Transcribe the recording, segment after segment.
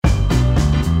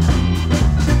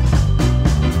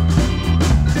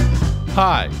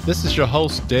Hi, this is your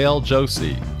host, Dale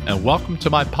Josie, and welcome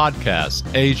to my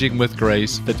podcast, Aging with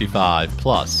Grace 55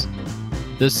 Plus.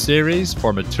 This series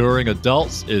for maturing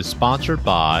adults is sponsored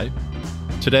by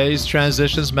Today's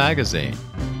Transitions Magazine,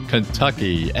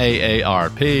 Kentucky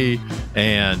AARP,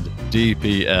 and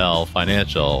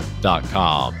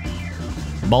DPLFinancial.com.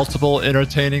 Multiple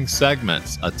entertaining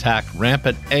segments attack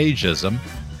rampant ageism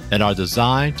and are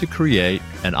designed to create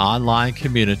an online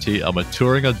community of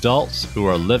maturing adults who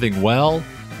are living well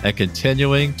and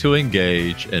continuing to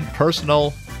engage in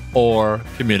personal or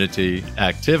community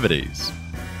activities.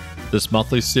 This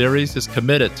monthly series is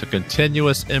committed to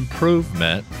continuous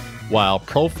improvement while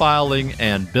profiling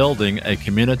and building a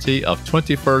community of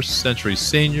 21st century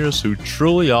seniors who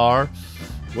truly are,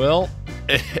 well,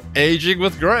 aging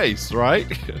with grace, right?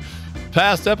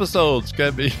 Past episodes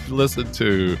can be listened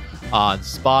to on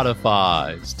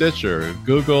Spotify, Stitcher,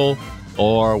 Google,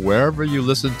 or wherever you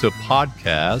listen to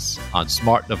podcasts on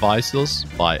smart devices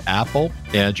by Apple,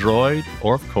 Android,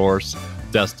 or of course,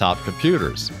 desktop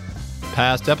computers.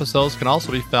 Past episodes can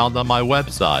also be found on my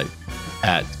website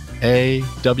at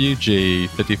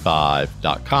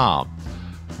awg55.com.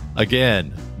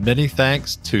 Again, many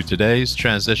thanks to Today's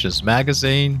Transitions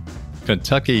Magazine,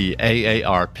 Kentucky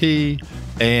AARP,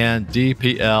 and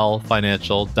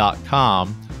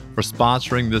DPLFinancial.com for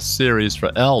sponsoring this series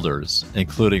for elders,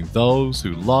 including those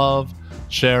who love,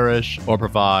 cherish, or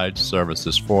provide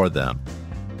services for them.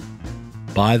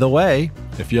 By the way,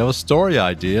 if you have a story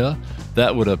idea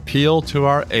that would appeal to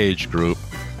our age group,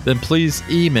 then please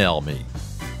email me,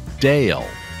 Dale,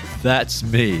 that's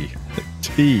me,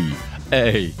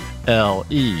 T-A-L-E,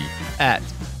 at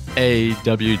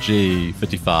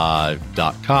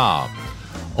awg55.com,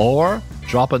 or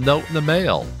drop a note in the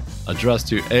mail addressed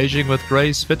to Aging with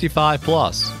Grace 55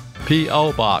 Plus,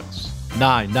 P.O. Box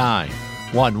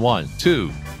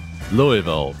 99112,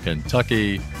 Louisville,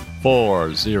 Kentucky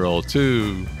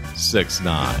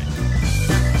 40269.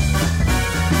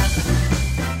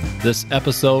 This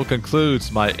episode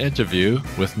concludes my interview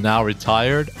with now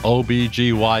retired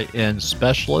OBGYN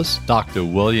specialist Dr.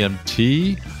 William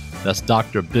T. That's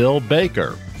Dr. Bill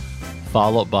Baker,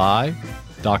 followed by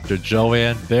Dr.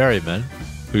 Joanne Berryman,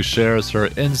 who shares her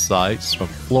insights from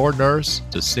floor nurse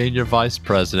to senior vice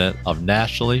president of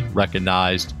nationally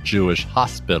recognized Jewish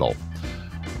hospital.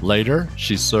 Later,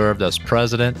 she served as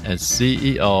president and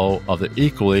CEO of the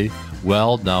equally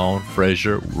well-known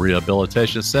Fraser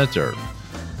Rehabilitation Center.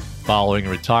 Following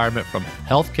retirement from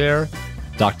healthcare,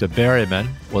 Dr. Berryman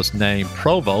was named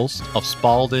provost of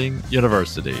Spalding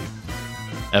University.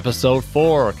 Episode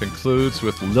 4 concludes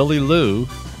with Lily Liu,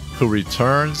 who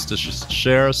returns to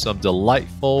share some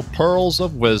delightful pearls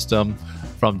of wisdom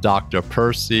from Dr.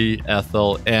 Percy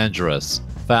Ethel Andrus,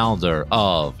 founder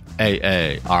of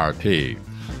AARP.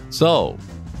 So,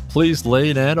 please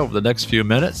lean in over the next few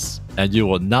minutes, and you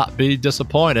will not be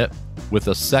disappointed with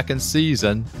the second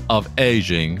season of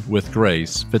Aging with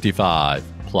Grace 55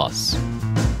 Plus.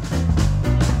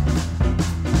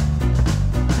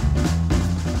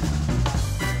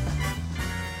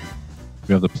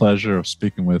 We have the pleasure of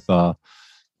speaking with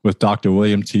Dr.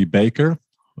 William T. Baker,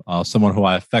 someone who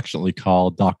I affectionately call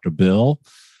Dr. Bill.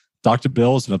 Dr.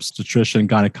 Bill is an obstetrician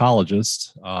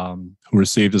gynecologist who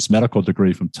received his medical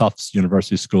degree from Tufts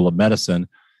University School of Medicine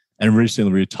and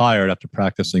recently retired after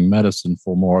practicing medicine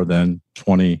for more than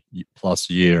 20 plus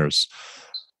years.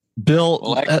 Bill,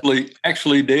 well,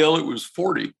 actually, Dale, it was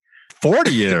 40.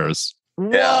 40 years.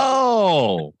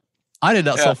 Whoa! I did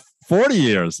not. Yeah. So 40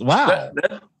 years. Wow.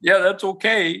 That's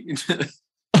okay.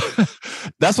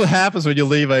 That's what happens when you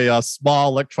leave a small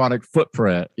electronic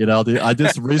footprint. You know, I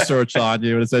did some research on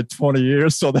you and it said 20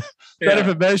 years. So that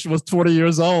information was 20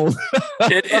 years old.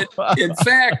 In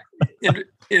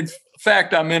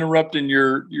fact, I'm interrupting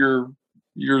your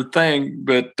thing,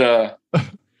 but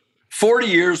 40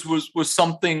 years was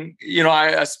something,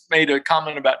 I made a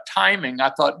comment about timing.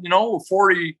 I thought,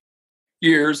 40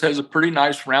 years has a pretty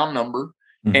nice round number.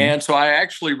 Mm-hmm. And so I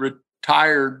actually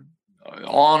retired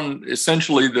on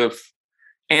essentially the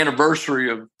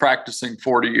anniversary of practicing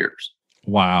 40 years.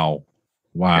 Wow.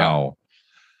 Yeah.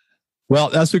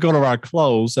 Well, as we go to our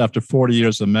close, after 40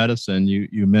 years of medicine,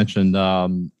 you mentioned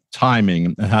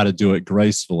timing and how to do it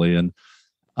gracefully. And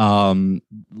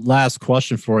last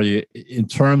question for you, in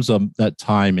terms of that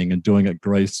timing and doing it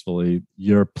gracefully,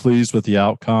 you're pleased with the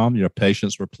outcome? Your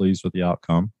patients were pleased with the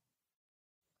outcome?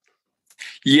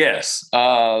 Yes.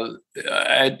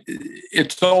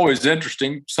 It's always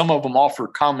interesting. Some of them offer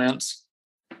comments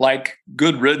like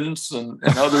good riddance and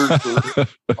others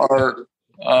are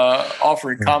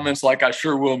offering comments like I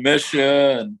sure will miss you.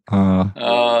 And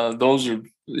those are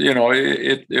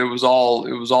it was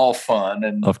all fun,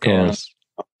 and of course.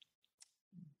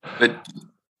 But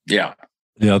yeah.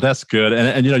 That's good.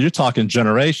 And you're talking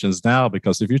generations now,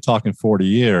 because if you're talking 40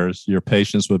 years, your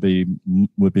patients would be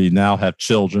now have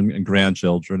children and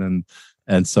grandchildren.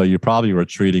 And so you probably were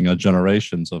treating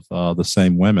generations of the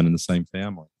same women in the same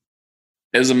family.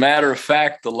 As a matter of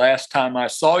fact, the last time I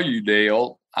saw you,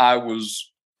 Dale, I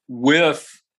was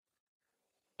with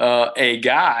a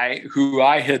guy who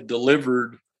I had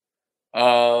delivered,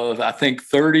 I think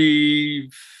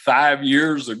 35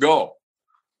 years ago.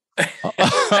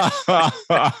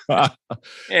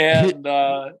 And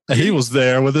he was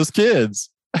there with his kids.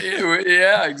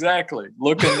 Yeah, exactly.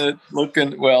 Well,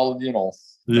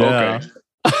 Yeah.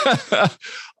 Okay.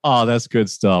 Oh, that's good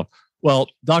stuff. Well,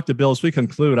 Dr. Bill, as we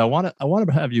conclude, I want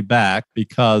to have you back,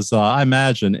 because I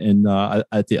imagine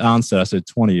at the onset I said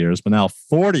 20 years, but now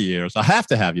 40 years, I have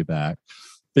to have you back,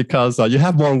 because you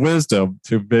have more wisdom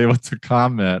to be able to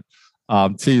comment.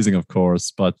 Teasing, of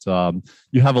course, but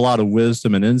you have a lot of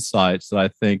wisdom and insights that I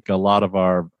think a lot of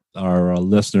our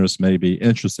listeners may be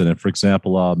interested in. For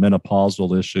example,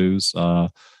 menopausal issues,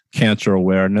 cancer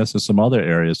awareness, and some other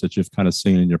areas that you've kind of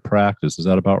seen in your practice. Is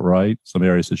that about right? Some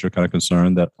areas that you're kind of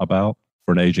concerned about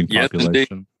for an aging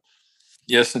population?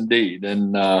 Yes, indeed.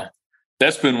 And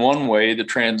that's been one way the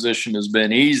transition has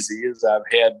been easy, is I've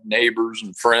had neighbors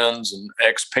and friends and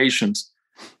ex-patients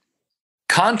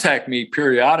contact me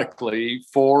periodically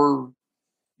for,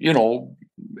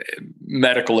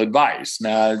 medical advice.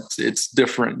 Now it's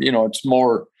different, it's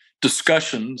more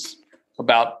discussions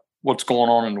about what's going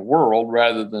on in the world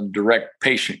rather than direct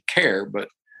patient care. But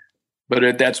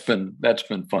that's been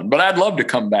fun. But I'd love to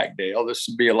come back, Dale. This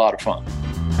would be a lot of fun.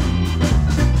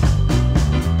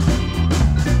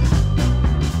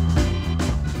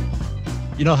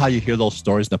 You know how you hear those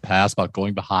stories in the past about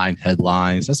going behind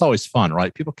headlines? That's always fun,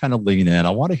 right? People kind of lean in. I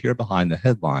want to hear behind the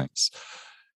headlines.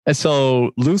 And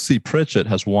so Lucy Pritchett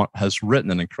has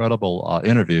written an incredible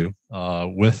interview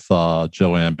with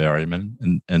Joanne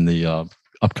Berryman in the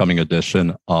upcoming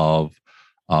edition of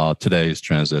today's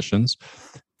Transitions.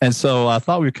 And so I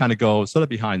thought we'd kind of go, instead of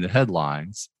behind the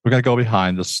headlines, we're going to go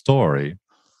behind the story,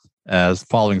 as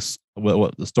following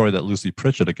what the story that Lucy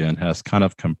Pritchett, again, has kind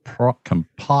of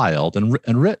compiled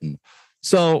and written.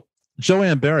 So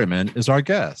Joanne Berryman is our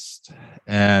guest,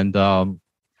 and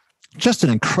just an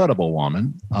incredible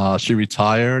woman. She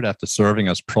retired after serving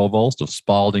as provost of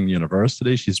Spalding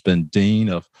University. She's been dean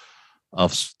of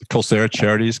Cosera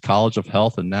Charities College of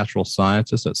Health and Natural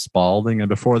Sciences at Spalding. And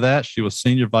before that, she was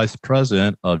senior vice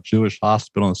president of Jewish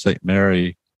Hospital and St.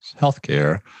 Mary's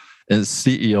Healthcare, and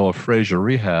CEO of Fraser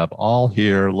Rehab, all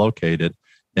here located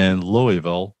in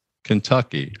Louisville,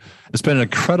 Kentucky. It's been an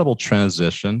incredible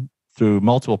transition through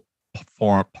multiple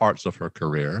parts of her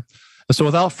career. And so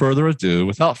without further ado,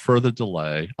 without further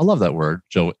delay, I love that word,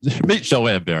 meet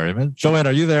Joanne Berryman. Joanne,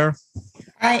 are you there?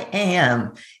 I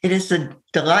am. It is a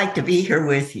delight to be here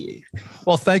with you.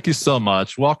 Well, thank you so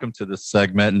much. Welcome to this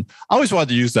segment. And I always wanted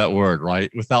to use that word, right?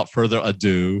 Without further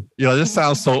ado. This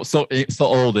sounds so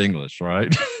old English,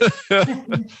 right?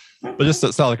 But just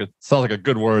it sounds like a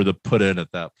good word to put in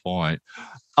at that point.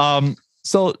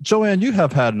 So, Joanne, you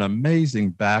have had an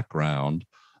amazing background.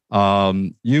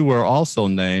 You were also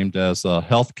named as a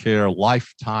healthcare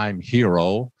lifetime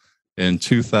hero in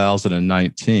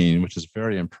 2019, which is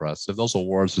very impressive. Those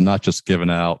awards are not just given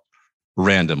out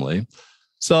randomly.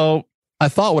 So I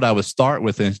thought what I would start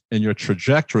with in your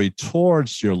trajectory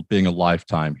towards your being a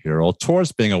lifetime hero,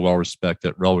 towards being a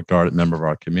well-respected, well-regarded member of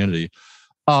our community,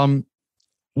 what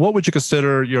would you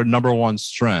consider your number one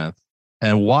strength?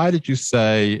 And why did you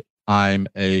say, I'm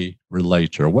a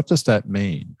relator? What does that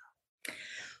mean?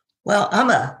 Well, I'm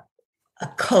a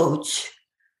coach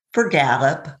for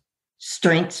Gallup,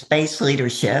 strengths-based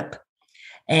leadership,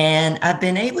 and I've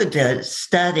been able to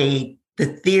study the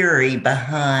theory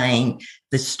behind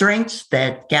the strengths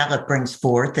that Gallup brings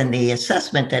forth and the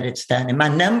assessment that it's done. And my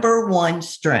number one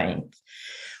strength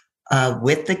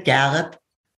with the Gallup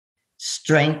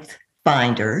Strength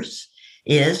Finders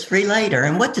is relator.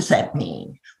 And what does that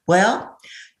mean? Well,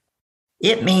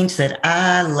 it means that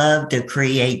I love to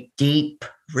create deep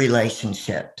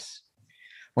relationships.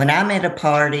 When I'm at a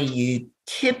party, you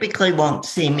typically won't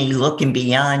see me looking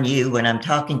beyond you when I'm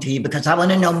talking to you, because I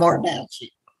want to know more about you.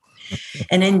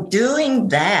 And in doing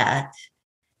that,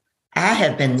 I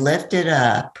have been lifted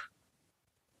up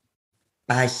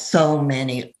by so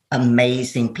many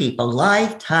amazing people.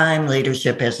 Lifetime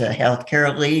leadership as a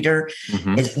healthcare leader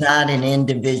is not an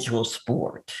individual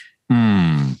sport.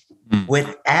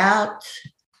 Without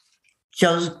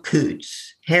Joe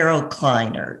Coots, Harold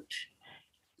Kleinert,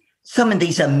 some of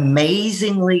these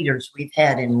amazing leaders we've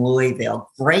had in Louisville,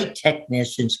 great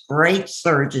technicians, great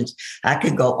surgeons. I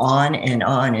could go on and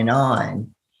on and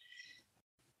on.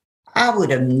 I would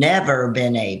have never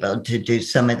been able to do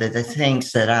some of the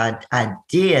things that I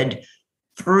did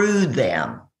through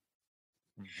them.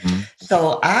 Mm-hmm.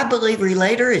 So I believe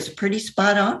Relator is pretty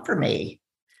spot on for me.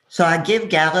 So I give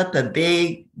Gallup a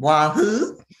big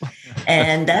wahoo.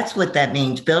 And that's what that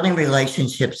means. Building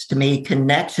relationships, to me,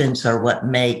 connections are what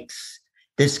makes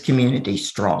this community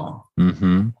strong.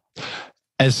 Mm-hmm.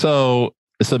 And so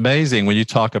it's amazing when you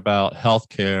talk about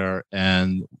healthcare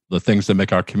and the things that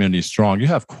make our community strong. You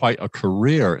have quite a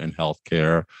career in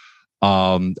healthcare.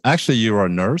 Actually, you were a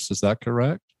nurse. Is that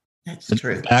correct? That's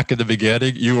true. Back in the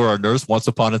beginning, you were a nurse once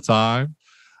upon a time.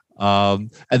 And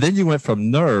then you went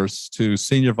from nurse to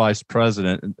senior vice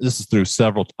president. And this is through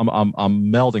several. I'm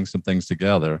melding some things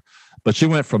together, but you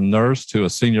went from nurse to a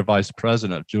senior vice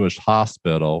president of Jewish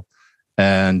Hospital,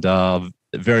 and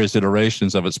various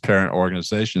iterations of its parent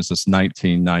organization since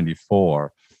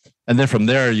 1994. And then from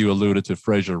there, you alluded to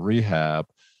Fraser Rehab.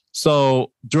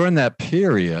 So during that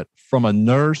period, from a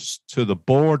nurse to the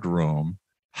boardroom,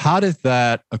 how did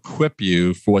that equip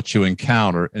you for what you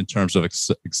encounter in terms of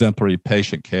exemplary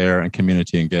patient care and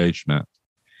community engagement?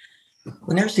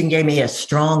 Well, nursing gave me a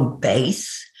strong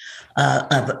base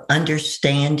of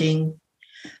understanding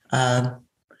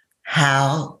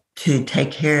how to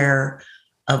take care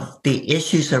of the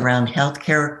issues around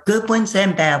healthcare, good ones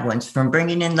and bad ones, from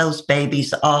bringing in those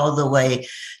babies all the way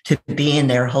to being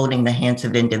there holding the hands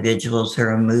of individuals who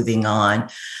are moving on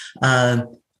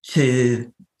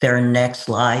to their next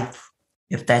life,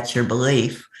 if that's your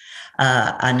belief.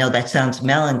 I know that sounds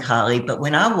melancholy, but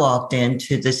when I walked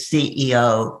into the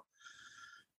CEO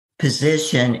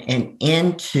position and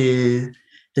into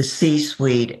the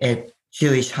C-suite at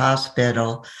Jewish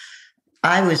Hospital,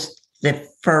 I was the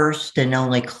first and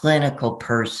only clinical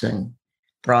person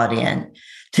brought in.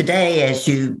 Today, as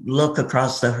you look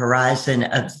across the horizon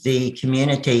of the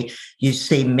community, you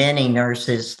see many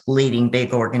nurses leading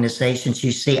big organizations.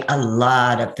 You see a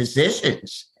lot of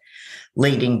physicians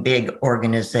leading big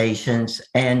organizations.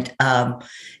 And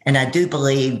I do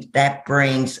believe that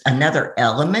brings another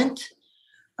element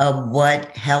of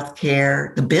what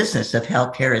healthcare, the business of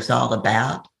healthcare, is all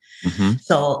about. Mm-hmm.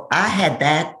 So I had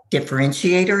that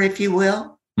differentiator, if you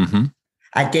will. Mm-hmm.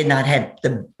 I did not have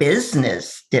the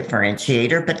business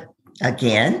differentiator, but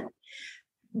again,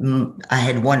 I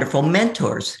had wonderful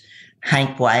mentors.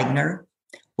 Hank Wagner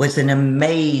was an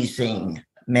amazing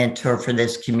mentor for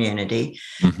this community.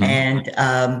 Mm-hmm.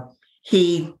 And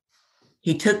he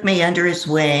took me under his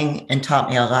wing and taught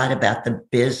me a lot about the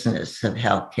business of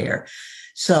healthcare.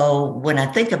 So when I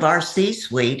think of our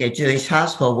C-suite at Jewish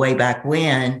Hospital way back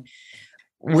when,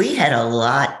 we had a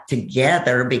lot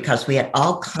together because we had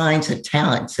all kinds of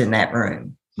talents in that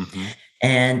room. Mm-hmm.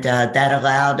 And that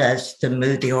allowed us to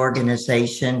move the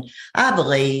organization, I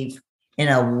believe, in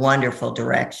a wonderful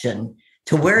direction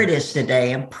to where it is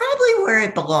today and probably where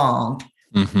it belonged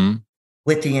mm-hmm.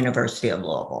 with the University of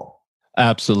Louisville.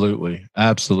 Absolutely.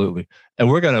 Absolutely. And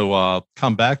we're going to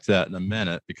come back to that in a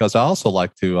minute, because I also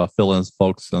like to fill in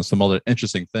folks on some other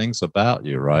interesting things about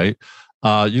you, right?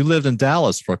 You lived in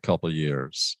Dallas for a couple of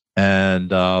years,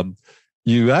 and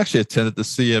you actually attended the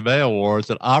CMA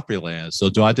Awards at Opryland. So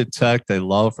do I detect a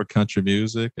love for country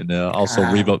music, and also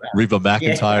Reba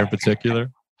McEntire in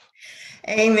particular?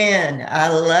 Amen. I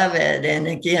love it. And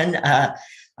again,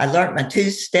 I learned my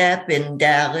two-step in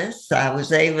Dallas. I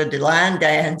was able to line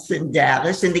dance in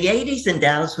Dallas. In the 80s in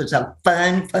Dallas was a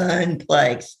fun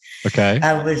place. Okay.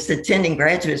 I was attending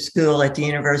graduate school at the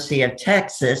University of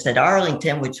Texas at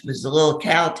Arlington, which was a little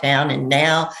cow town. And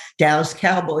now Dallas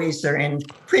Cowboys are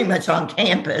pretty much on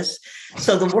campus.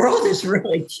 So the world has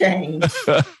really changed.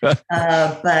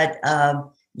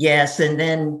 Yes. And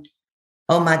then,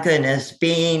 oh my goodness,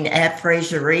 being at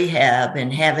Fraser Rehab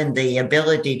and having the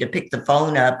ability to pick the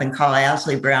phone up and call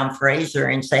Ashley Brown Fraser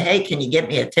and say, hey, can you get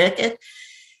me a ticket?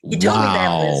 He told me that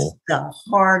was the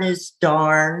hardest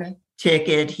darn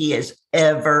ticket he has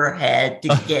ever had to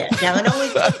get. Now, it only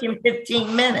took him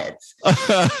 15 minutes.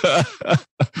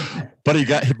 but he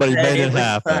made it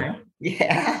happen. Fun.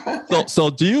 Yeah.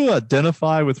 So do you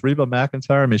identify with Reba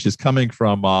McEntire? I mean, she's coming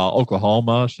from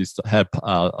Oklahoma. She's had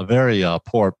a very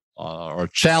poor or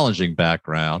challenging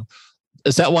background.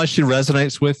 Is that why she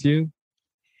resonates with you?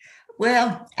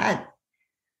 Well,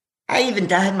 I even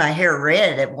dyed my hair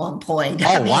red at one point.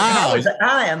 Oh, wow.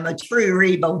 I am a true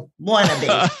Reba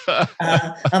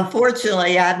wannabe.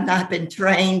 Unfortunately, I've not been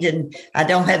trained and I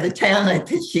don't have the talent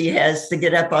that she has to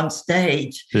get up on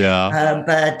stage. Yeah.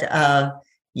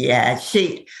 Yeah,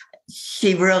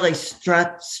 she really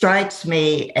strikes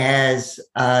me as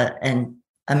an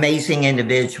amazing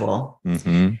individual.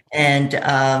 Mm-hmm.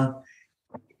 And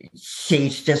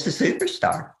she's just a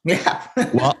superstar. Yeah.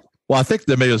 Well, I think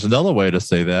there maybe is another way to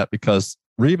say that, because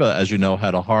Reba, as you know,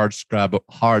 had a hard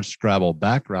scrabble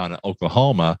background in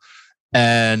Oklahoma.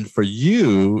 And for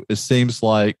you, it seems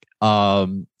like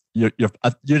you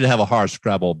didn't have a hard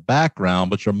scrabble background,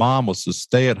 but your mom was to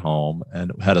stay at home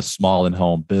and had a small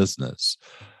in-home business.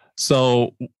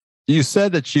 So you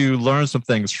said that you learned some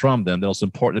things from them. That it was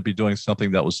important to be doing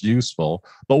something that was useful.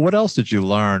 But what else did you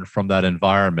learn from that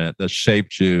environment that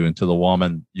shaped you into the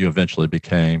woman you eventually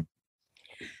became?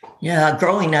 Yeah,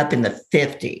 growing up in the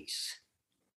 50s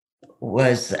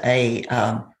was a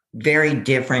very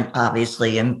different,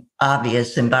 obviously, and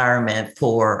obvious environment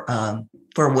for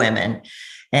women.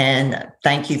 And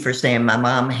thank you for saying my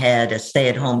mom had a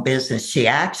stay-at-home business. She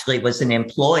actually was an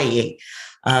employee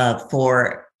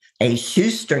for a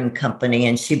shoestring company,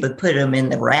 and she would put them in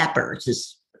the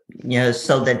wrappers,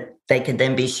 so that they could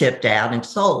then be shipped out and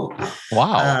sold.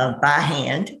 Wow. By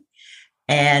hand.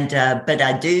 And but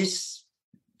I do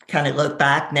kind of look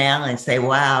back now and say,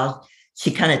 wow, she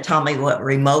kind of taught me what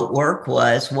remote work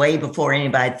was way before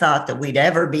anybody thought that we'd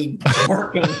ever be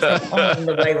working from home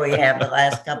the way we have the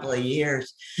last couple of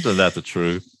years. So that's the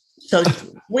truth. So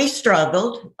we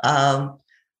struggled. But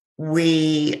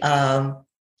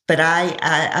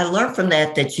I learned from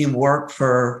that you work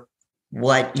for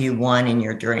what you want in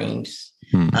your dreams.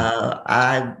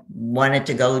 I wanted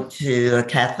to go to a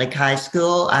Catholic high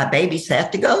school. I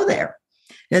babysat to go there.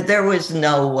 There was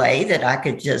no way that I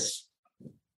could just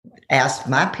ask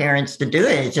my parents to do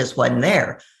it. It just wasn't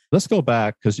there. Let's go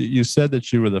back, because you said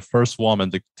that you were the first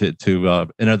woman to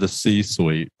enter the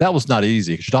C-suite. That was not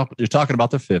easy. You're talking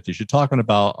about the 50s. You're talking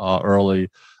about early,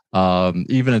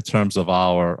 even in terms of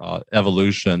our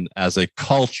evolution as a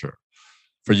culture.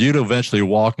 For you to eventually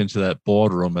walk into that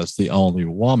boardroom as the only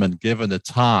woman, given the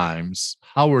times,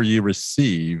 how were you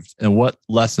received, and what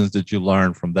lessons did you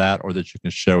learn from that, or that you can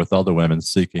share with other women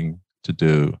seeking to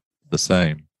do the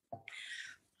same?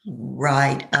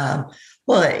 Right.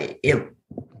 Well,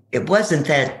 it wasn't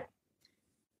that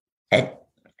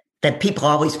people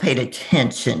always paid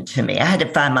attention to me. I had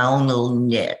to find my own little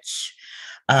niche.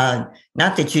 Not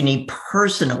that you need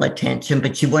personal attention,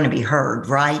 but you want to be heard,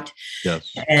 right?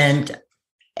 Yes. And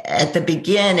at the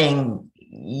beginning,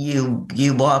 you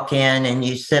walk in and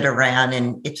you sit around,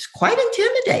 and it's quite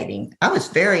intimidating. I was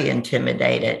very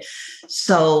intimidated.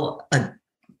 So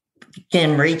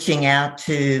again, reaching out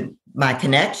to my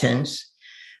connections,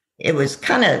 it was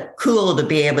kind of cool to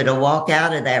be able to walk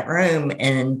out of that room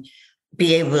and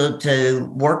be able to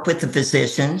work with the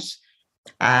physicians.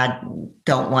 I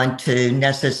don't want to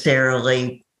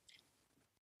necessarily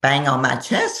bang on my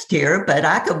chest here, but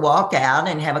I could walk out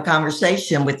and have a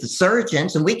conversation with the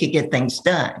surgeons and we could get things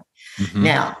done. Mm-hmm.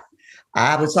 Now,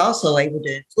 I was also able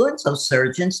to influence those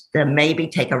surgeons to maybe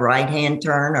take a right-hand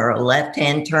turn or a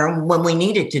left-hand turn when we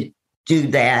needed to do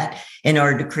that in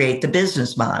order to create the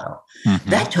business model. Mm-hmm.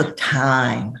 That took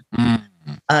time.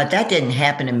 Mm-hmm. That didn't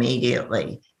happen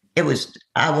immediately. It was,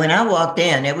 when I walked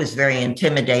in, it was very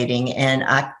intimidating. And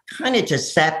I kind of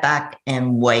just sat back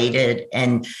and waited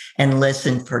and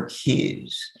listened for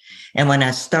cues. And when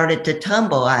I started to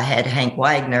tumble, I had Hank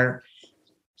Wagner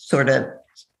sort of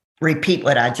repeat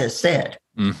what I just said.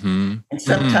 Mm-hmm. And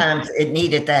sometimes it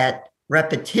needed that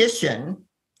repetition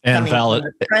and from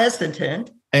the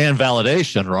president. And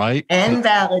validation, right? And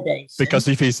validation. Because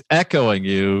if he's echoing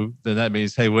you, then that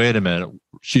means, hey, wait a minute,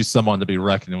 she's someone to be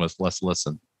reckoned with. Let's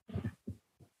listen.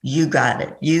 You got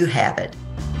it. You have it.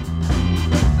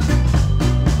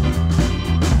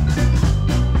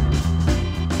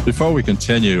 Before we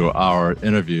continue our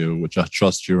interview, which I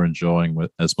trust you're enjoying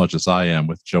with as much as I am,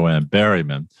 with Joanne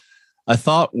Berryman, I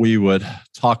thought we would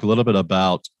talk a little bit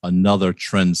about another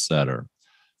trendsetter,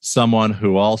 someone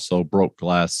who also broke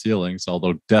glass ceilings,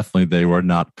 although definitely they were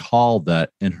not called that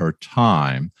in her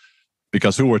time,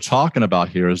 because who we're talking about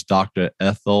here is Dr.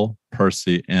 Ethel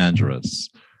Percy Andrus.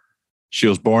 She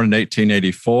was born in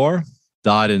 1884,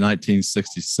 died in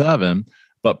 1967,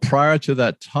 but prior to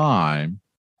that time,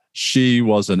 she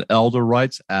was an elder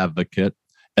rights advocate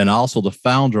and also the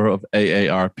founder of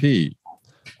AARP.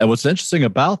 And what's interesting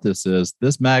about this is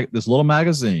this little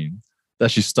magazine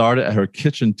that she started at her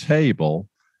kitchen table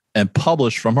and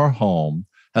published from her home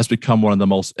has become one of the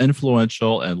most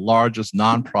influential and largest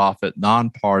nonprofit,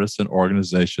 nonpartisan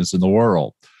organizations in the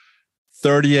world.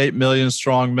 38 million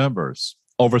strong members,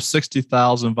 over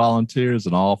 60,000 volunteers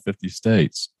in all 50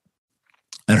 states.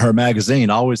 And her magazine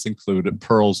always included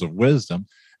pearls of wisdom.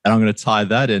 And I'm going to tie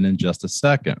that in just a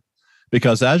second.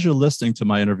 Because as you're listening to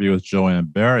my interview with Joanne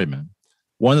Berryman,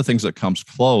 one of the things that comes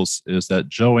close is that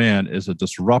Joanne is a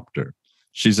disruptor.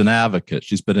 She's an advocate.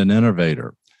 She's been an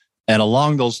innovator. And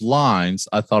along those lines,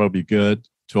 I thought it would be good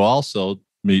to also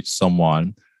meet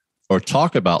someone or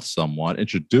talk about someone,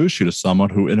 introduce you to someone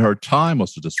who in her time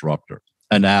was a disruptor,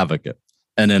 an advocate,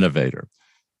 an innovator.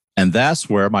 And that's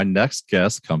where my next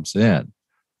guest comes in.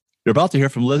 You're about to hear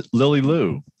from Lily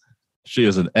Liu. She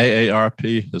is an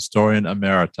AARP historian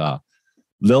emerita.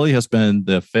 Lily has been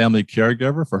the family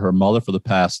caregiver for her mother for the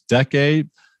past decade.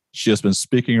 She has been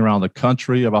speaking around the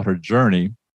country about her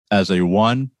journey as a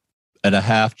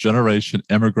 1.5 generation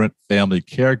immigrant family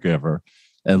caregiver.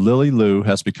 And Lily Liu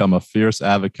has become a fierce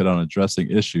advocate on addressing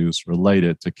issues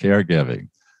related to caregiving.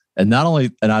 And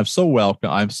I'm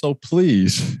so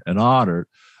pleased and honored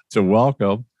to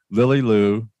welcome Lily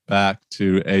Liu back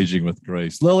to Aging with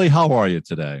Grace. Lily, how are you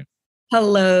today?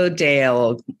 Hello,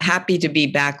 Dale. Happy to be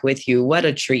back with you. What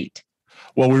a treat.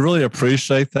 Well, we really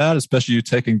appreciate that, especially you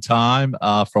taking time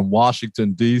from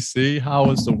Washington, D.C.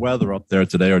 How is the weather up there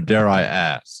today, or dare I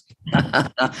ask?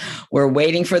 We're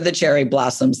waiting for the cherry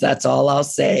blossoms. That's all I'll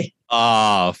say.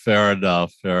 Fair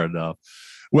enough.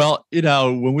 Well,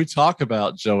 when we talk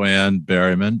about Joanne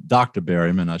Berryman, Dr.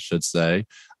 Berryman, I should say,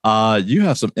 you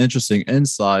have some interesting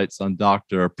insights on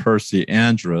Dr. Percy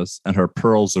Andrus and her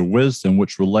pearls of wisdom,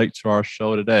 which relate to our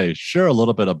show today. Share a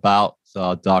little bit about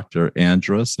Dr.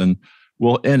 Andrus, and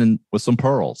we'll end with some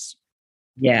pearls.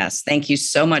 Yes, thank you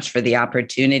so much for the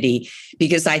opportunity,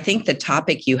 because I think the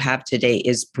topic you have today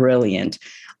is brilliant.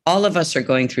 All of us are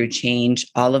going through change.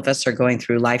 All of us are going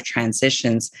through life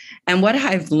transitions. And what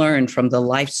I've learned from the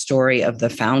life story of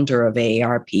the founder of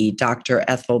AARP, Dr.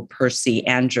 Ethel Percy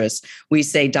Andrus, we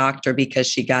say doctor because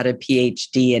she got a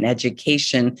PhD in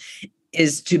education,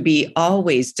 is to be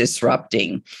always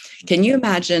disrupting. Can you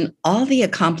imagine all the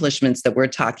accomplishments that we're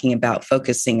talking about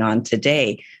focusing on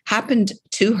today happened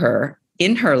to her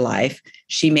in her life?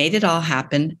 She made it all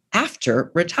happen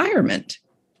after retirement.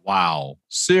 Wow.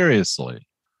 Seriously.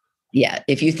 Yeah.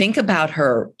 If you think about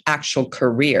her actual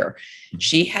career,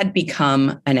 she had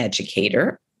become an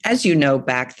educator. As you know,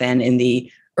 back then in the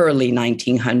early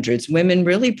 1900s, women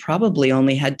really probably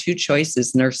only had two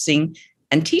choices, nursing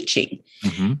and teaching.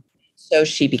 Mm-hmm. So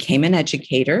she became an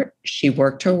educator. She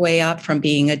worked her way up from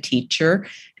being a teacher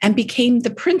and became the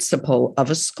principal of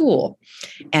a school.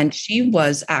 And she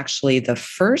was actually the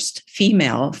first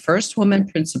woman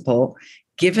principal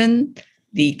given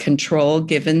the control,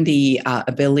 given the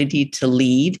ability to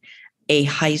lead a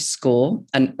high school,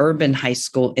 an urban high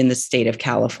school in the state of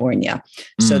California.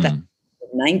 So that's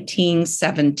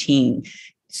 1917.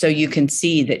 So you can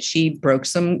see that she broke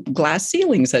some glass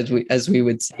ceilings, as we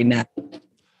would say now.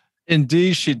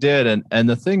 Indeed, she did. And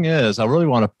the thing is, I really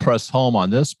want to press home on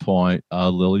this point,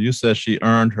 Lily. You said she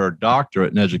earned her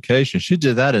doctorate in education. She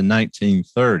did that in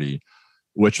 1930,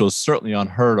 which was certainly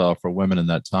unheard of for women in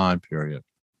that time period.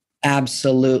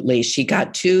 Absolutely. She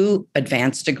got 2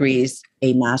 advanced degrees,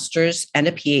 a master's and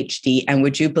a PhD. And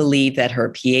would you believe that her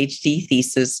PhD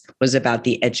thesis was about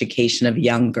the education of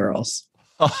young girls?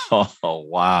 Oh,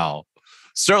 wow.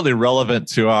 Certainly relevant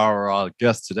to our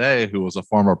guest today, who was a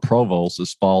former provost of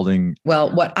Spalding.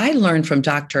 Well, what I learned from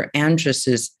Dr.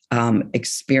 Andrus's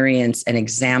experience and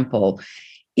example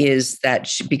is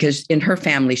that because in her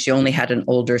family, she only had an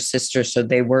older sister, so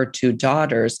they were 2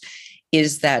 daughters,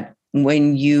 is that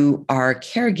when you are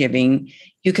caregiving,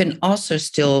 you can also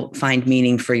still find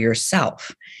meaning for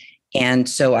yourself. And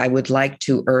so I would like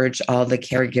to urge all the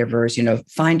caregivers,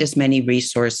 find as many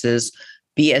resources,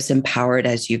 be as empowered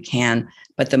as you can.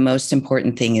 But the most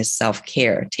important thing is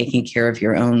self-care, taking care of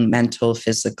your own mental,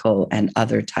 physical, and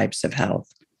other types of health.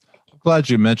 I'm glad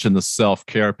you mentioned the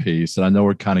self-care piece. And I know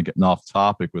we're kind of getting off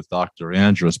topic with Dr.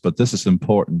 Andrus, but this is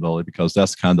important, Lily, because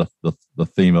that's kind of the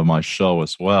theme of my show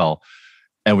as well.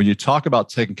 And when you talk about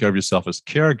taking care of yourself as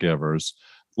caregivers,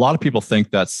 a lot of people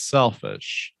think that's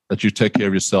selfish, that you take care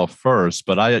of yourself first.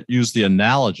 But I use the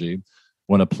analogy,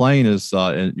 when a plane is,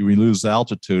 we lose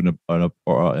altitude and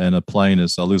a plane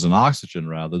is losing oxygen,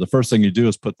 rather, the first thing you do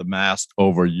is put the mask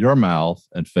over your mouth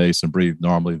and face and breathe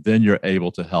normally. Then you're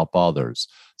able to help others.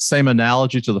 Same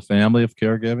analogy to the family of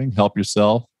caregiving, help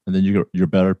yourself, and then you're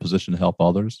better positioned to help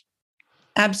others.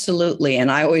 Absolutely. And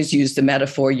I always use the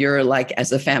metaphor, you're like,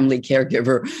 as a family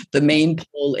caregiver, the main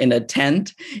pole in a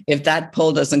tent. If that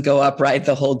pole doesn't go up right,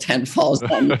 the whole tent falls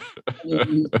down.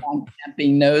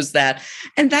 Camping knows that.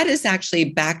 And that is actually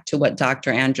back to what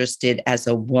Dr. Andrus did as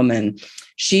a woman.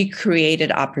 She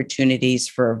created opportunities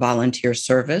for volunteer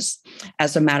service.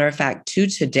 As a matter of fact, to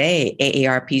today,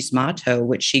 AARP's motto,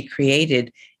 which she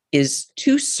created, is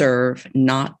to serve,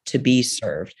 not to be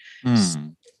served.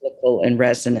 cyclical and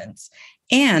resonance.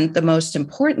 And the most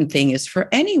important thing is for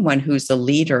anyone who's a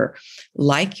leader,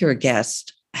 like your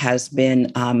guest has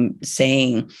been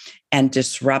saying, and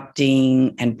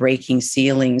disrupting and breaking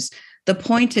ceilings, the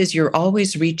point is you're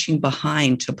always reaching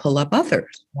behind to pull up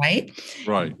others, right?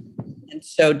 Right. And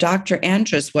so Dr.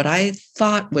 Andrus, what I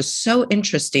thought was so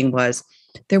interesting was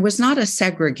there was not a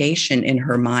segregation in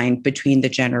her mind between the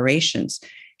generations.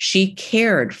 She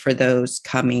cared for those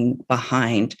coming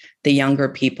behind, the younger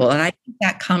people. And I think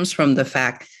that comes from the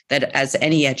fact that as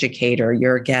any educator,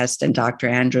 your guest and Dr.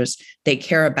 Andrus, they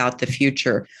care about the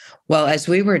future. Well, as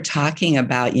we were talking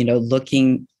about,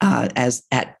 looking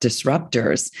at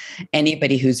disruptors,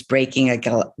 anybody who's breaking a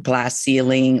glass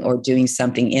ceiling or doing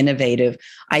something innovative,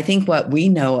 I think what we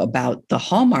know about the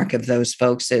hallmark of those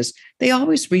folks is they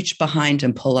always reach behind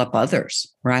and pull up others,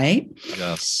 right?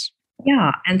 Yes.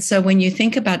 Yeah. And so when you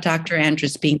think about Dr.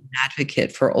 Andrus being an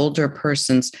advocate for older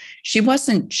persons, she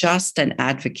wasn't just an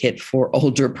advocate for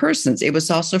older persons. It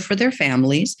was also for their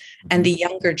families and the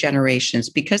younger generations,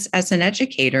 because as an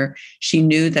educator, she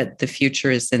knew that the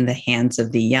future is in the hands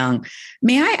of the young.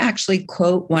 May I actually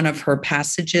quote one of her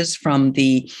passages from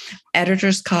the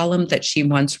editor's column that she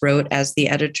once wrote as the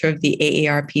editor of the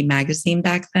AARP magazine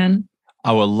back then?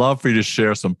 I would love for you to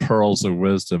share some pearls of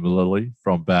wisdom, Lily,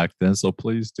 from back then. So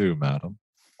please do, madam.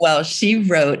 Well, she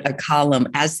wrote a column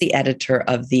as the editor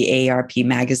of the AARP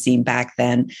magazine back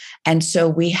then. And so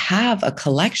we have a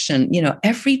collection,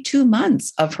 every 2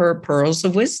 months of her pearls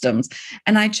of wisdoms.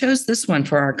 And I chose this one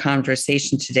for our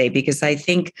conversation today because I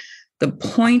think the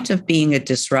point of being a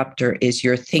disruptor is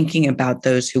you're thinking about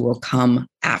those who will come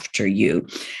after you.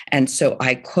 And so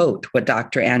I quote what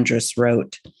Dr. Andrus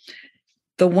wrote.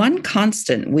 The one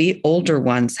constant we older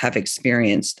ones have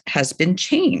experienced has been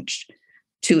changed.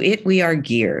 To it we are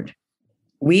geared.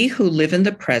 We who live in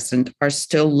the present are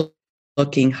still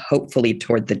looking hopefully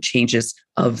toward the changes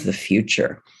of the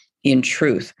future. In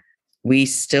truth, we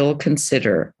still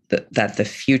consider that the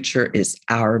future is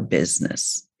our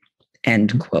business.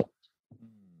 End quote.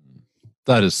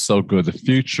 That is so good. The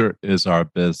future is our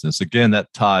business. Again,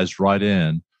 that ties right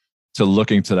in to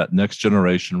looking to that next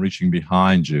generation, reaching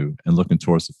behind you and looking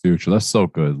towards the future. That's so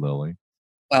good, Lily.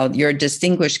 Well, your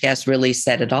distinguished guest really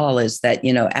said it all, is that,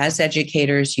 as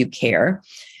educators, you care,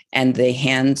 and the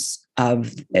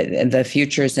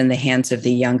future is in the hands of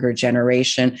the younger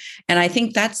generation. And I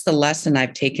think that's the lesson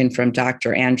I've taken from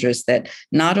Dr. Andrus, that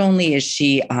not only is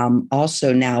she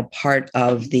also now part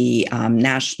of the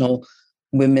National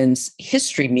Women's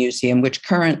History Museum, which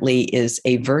currently is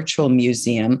a virtual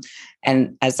museum.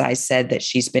 And as I said, that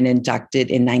she's been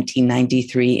inducted in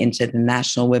 1993 into the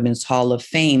National Women's Hall of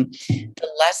Fame. The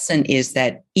lesson is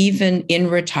that even in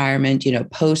retirement,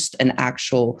 post an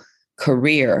actual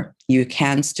career, you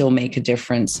can still make a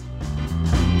difference.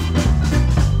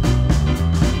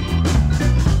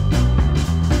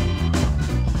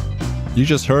 You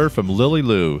just heard from Lily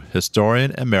Liu,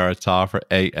 Historian Emerita for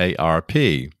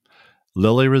AARP.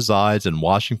 Lily resides in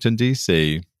Washington,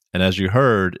 D.C., and as you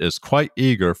heard, is quite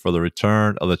eager for the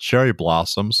return of the cherry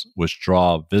blossoms, which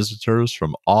draw visitors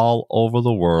from all over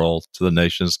the world to the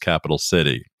nation's capital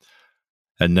city.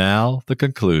 And now, the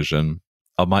conclusion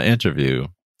of my interview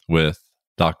with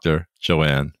Dr.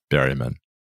 Joanne Berryman.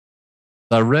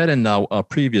 I read in a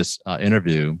previous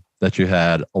interview that you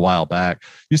had a while back,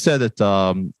 you said that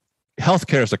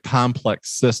healthcare is a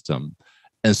complex system,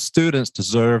 and students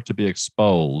deserve to be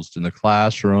exposed in the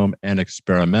classroom and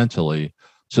experimentally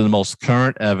to the most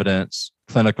current evidence,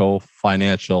 clinical,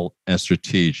 financial, and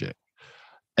strategic.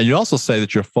 And you also say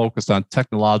that you're focused on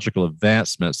technological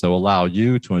advancements that will allow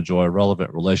you to enjoy a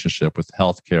relevant relationship with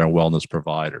healthcare and wellness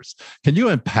providers. Can you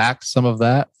unpack some of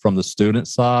that from the student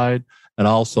side and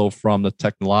also from the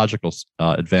technological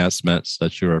advancements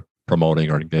that you're promoting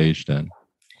or engaged in?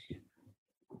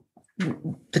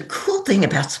 The cool thing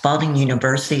about Spalding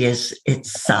University is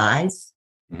its size.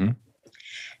 Mm-hmm.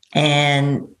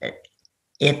 And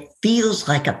it feels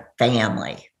like a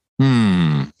family.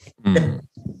 Mm-hmm. The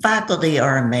faculty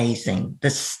are amazing.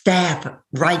 The staff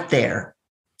right there.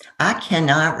 I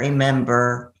cannot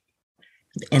remember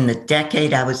in the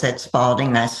decade I was at Spalding,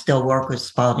 and I still work with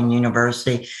Spalding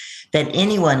University, that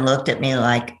anyone looked at me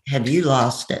like, have you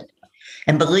lost it?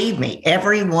 And believe me,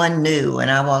 everyone knew when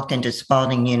I walked into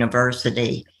Spalding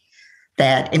University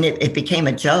that, and it became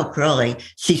a joke, really,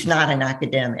 she's not an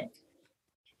academic.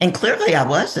 And clearly I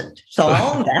wasn't. So I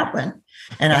owned that one.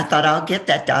 And I thought, I'll get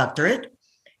that doctorate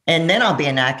and then I'll be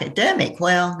an academic.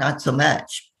 Well, not so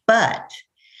much. But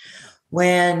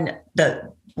when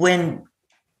President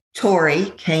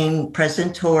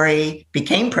Torrey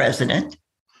became president,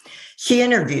 she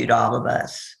interviewed all of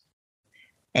us.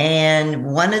 And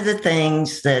one of the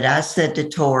things that I said to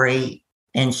Tori,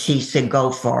 and she said,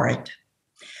 go for it,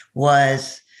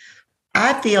 was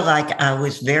I feel like I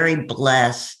was very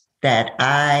blessed that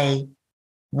I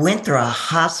went through a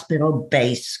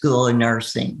hospital-based school of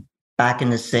nursing back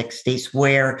in the 60s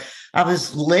where I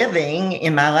was living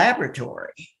in my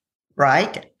laboratory,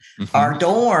 right? Mm-hmm. Our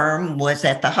dorm was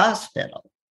at the hospital.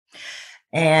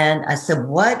 And I said,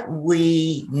 what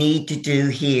we need to do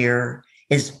here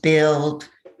is build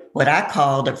what I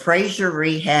call the Fraser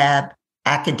Rehab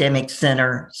Academic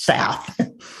Center South.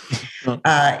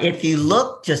 If you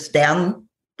look just down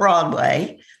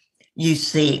Broadway, you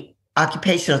see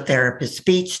occupational therapists,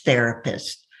 speech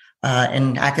therapists,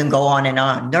 and I can go on and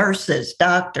on, nurses,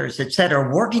 doctors, et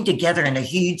cetera, working together in a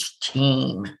huge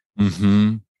team.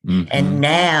 Mm-hmm. Mm-hmm. And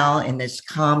now in this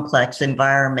complex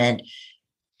environment,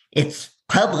 it's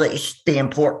published the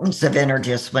importance of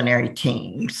interdisciplinary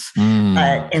teams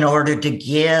in order to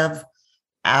give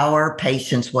our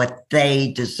patients what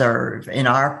they deserve and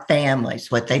our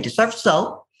families what they deserve.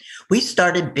 So we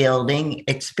started building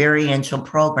experiential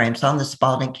programs on the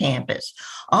Spalding campus,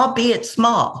 albeit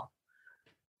small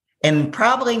and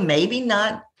probably maybe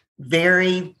not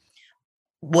very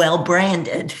well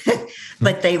branded,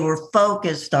 but they were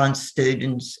focused on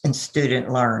students and student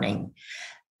learning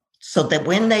so that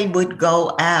when they would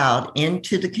go out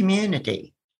into the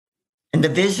community, and the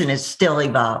vision is still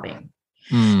evolving,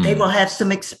 they will have some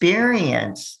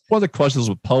experience. One of the questions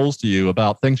was posed to you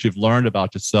about things you've learned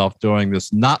about yourself during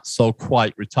this not so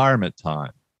quite retirement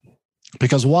time.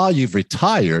 Because while you've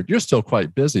retired, you're still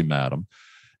quite busy, madam.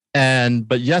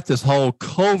 But yet this whole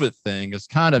COVID thing is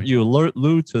kind of, you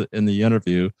allude to in the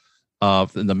interview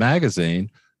in the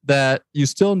magazine, that you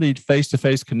still need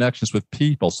face-to-face connections with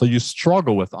people. So you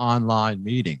struggle with online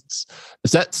meetings.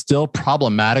 Is that still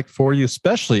problematic for you,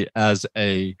 especially as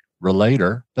a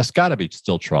relator? That's got to be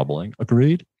still troubling.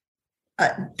 Agreed?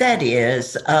 That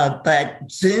is,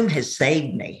 but Zoom has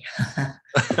saved me.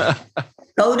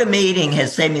 GoToMeeting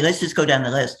has saved me. Let's just go down the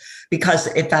list. Because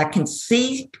if I can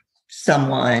see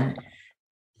someone,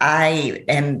 I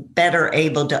am better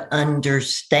able to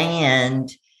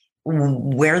understand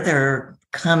where they're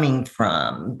coming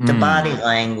from, the body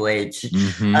language.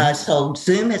 Mm-hmm. So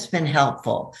Zoom has been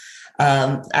helpful.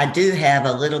 I do have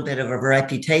a little bit of a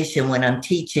reputation when I'm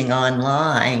teaching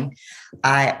online.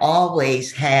 I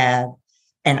always have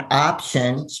an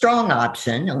option, strong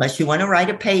option, unless you want to write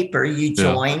a paper, you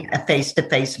join a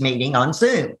face-to-face meeting on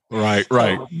Zoom. Right.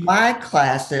 So my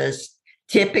classes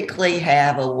typically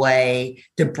have a way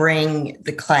to bring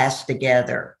the class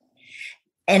together.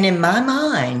 And in my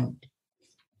mind,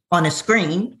 on a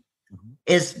screen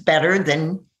is better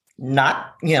than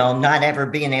not ever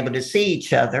being able to see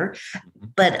each other.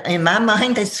 But in my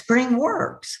mind, the screen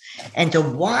works. And to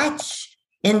watch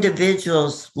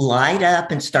individuals light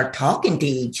up and start talking to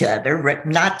each other,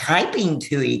 not typing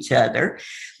to each other,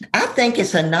 I think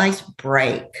it's a nice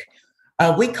break.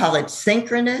 We call it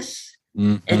synchronous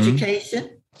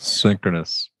education.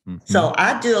 Synchronous. Mm-hmm. So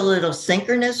I do a little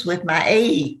synchronous with my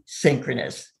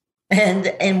asynchronous.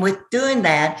 And with doing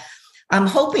that, I'm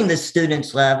hoping the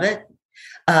students love it,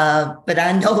 but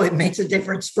I know it makes a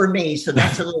difference for me. So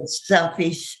that's a little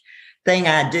selfish thing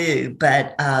I do.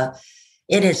 But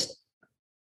it has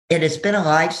been a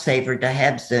lifesaver to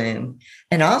have Zoom.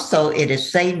 And also it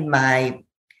has saved my,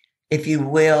 if you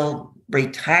will,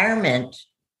 retirement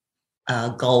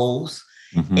goals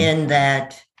in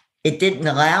that it didn't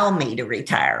allow me to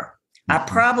retire. I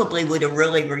probably would have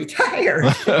really retired.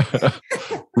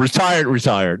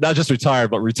 Retired. Not just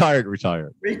retired, but retired.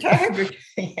 Retired.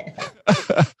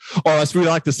 Or as we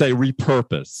like to say,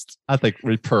 repurposed. I think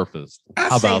repurposed.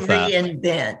 How about that?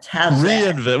 Reinvent.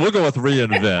 Reinvent. We'll go with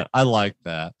reinvent. I like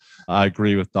that. I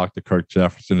agree with Dr. Kirk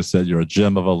Jefferson, who said you're a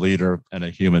gem of a leader and a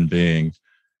human being.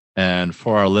 And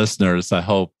for our listeners, I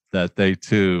hope that they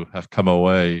too have come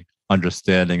away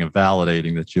understanding and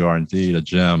validating that you are indeed a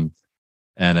gem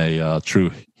and a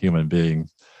true human being.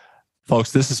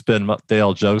 Folks, this has been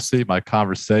Dale Josie, my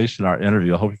conversation, our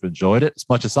interview. I hope you've enjoyed it as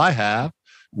much as I have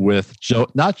with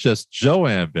not just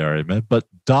Joanne Berryman, but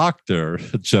Dr.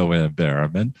 Joanne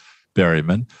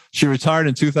Berryman. She retired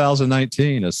in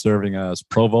 2019 as serving as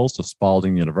provost of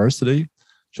Spalding University.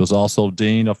 She was also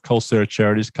dean of Coast-Sierra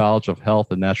Charities College of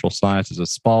Health and Natural Sciences at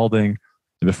Spalding.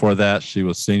 And before that, she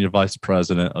was senior vice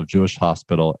president of Jewish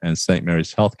Hospital and St.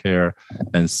 Mary's Healthcare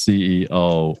and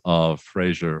CEO of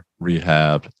Fraser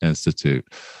Rehab Institute.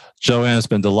 Joanne, it's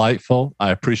been delightful. I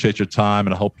appreciate your time,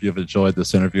 and I hope you've enjoyed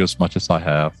this interview as much as I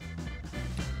have.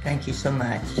 Thank you so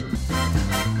much.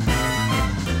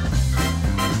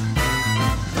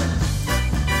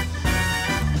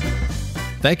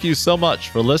 Thank you so much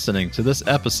for listening to this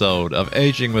episode of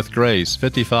Aging with Grace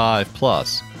 55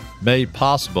 Plus, made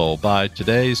possible by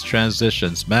Today's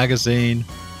Transitions Magazine,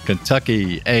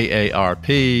 Kentucky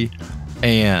AARP,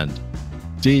 and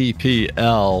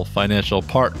DPL Financial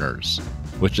Partners,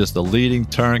 which is the leading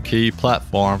turnkey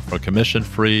platform for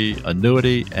commission-free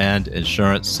annuity and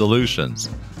insurance solutions.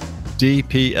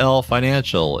 DPL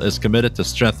Financial is committed to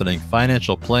strengthening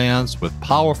financial plans with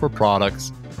powerful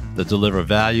products that deliver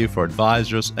value for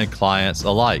advisors and clients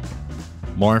alike.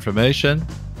 More information?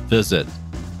 Visit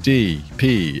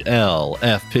dplfp.com.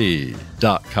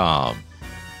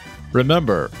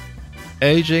 Remember,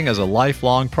 aging is a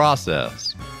lifelong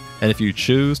process, and if you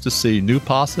choose to see new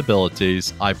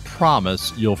possibilities, I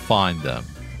promise you'll find them.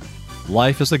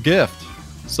 Life is a gift,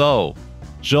 so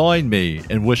join me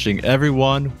in wishing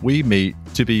everyone we meet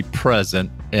to be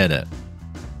present in it.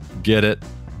 Get it?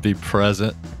 Be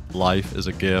present. Life is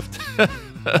a gift.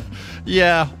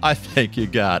 Yeah, I think you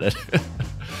got it.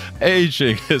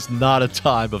 Aging is not a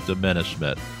time of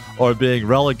diminishment or being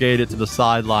relegated to the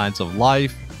sidelines of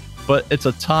life, but it's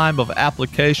a time of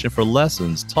application for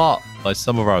lessons taught by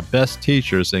some of our best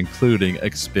teachers, including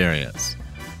experience.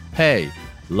 Hey,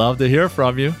 love to hear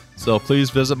from you, so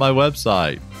please visit my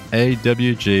website,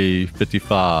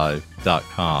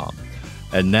 awg55.com.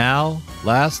 And now,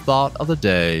 last thought of the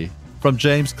day from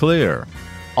James Clear,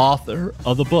 author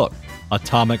of the book,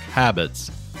 Atomic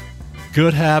Habits.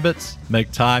 Good habits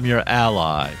make time your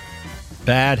ally.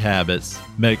 Bad habits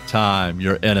make time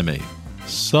your enemy.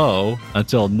 So,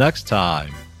 until next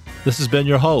time, this has been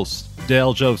your host,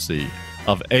 Dale Josie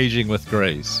of Aging with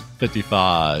Grace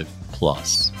 55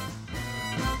 Plus.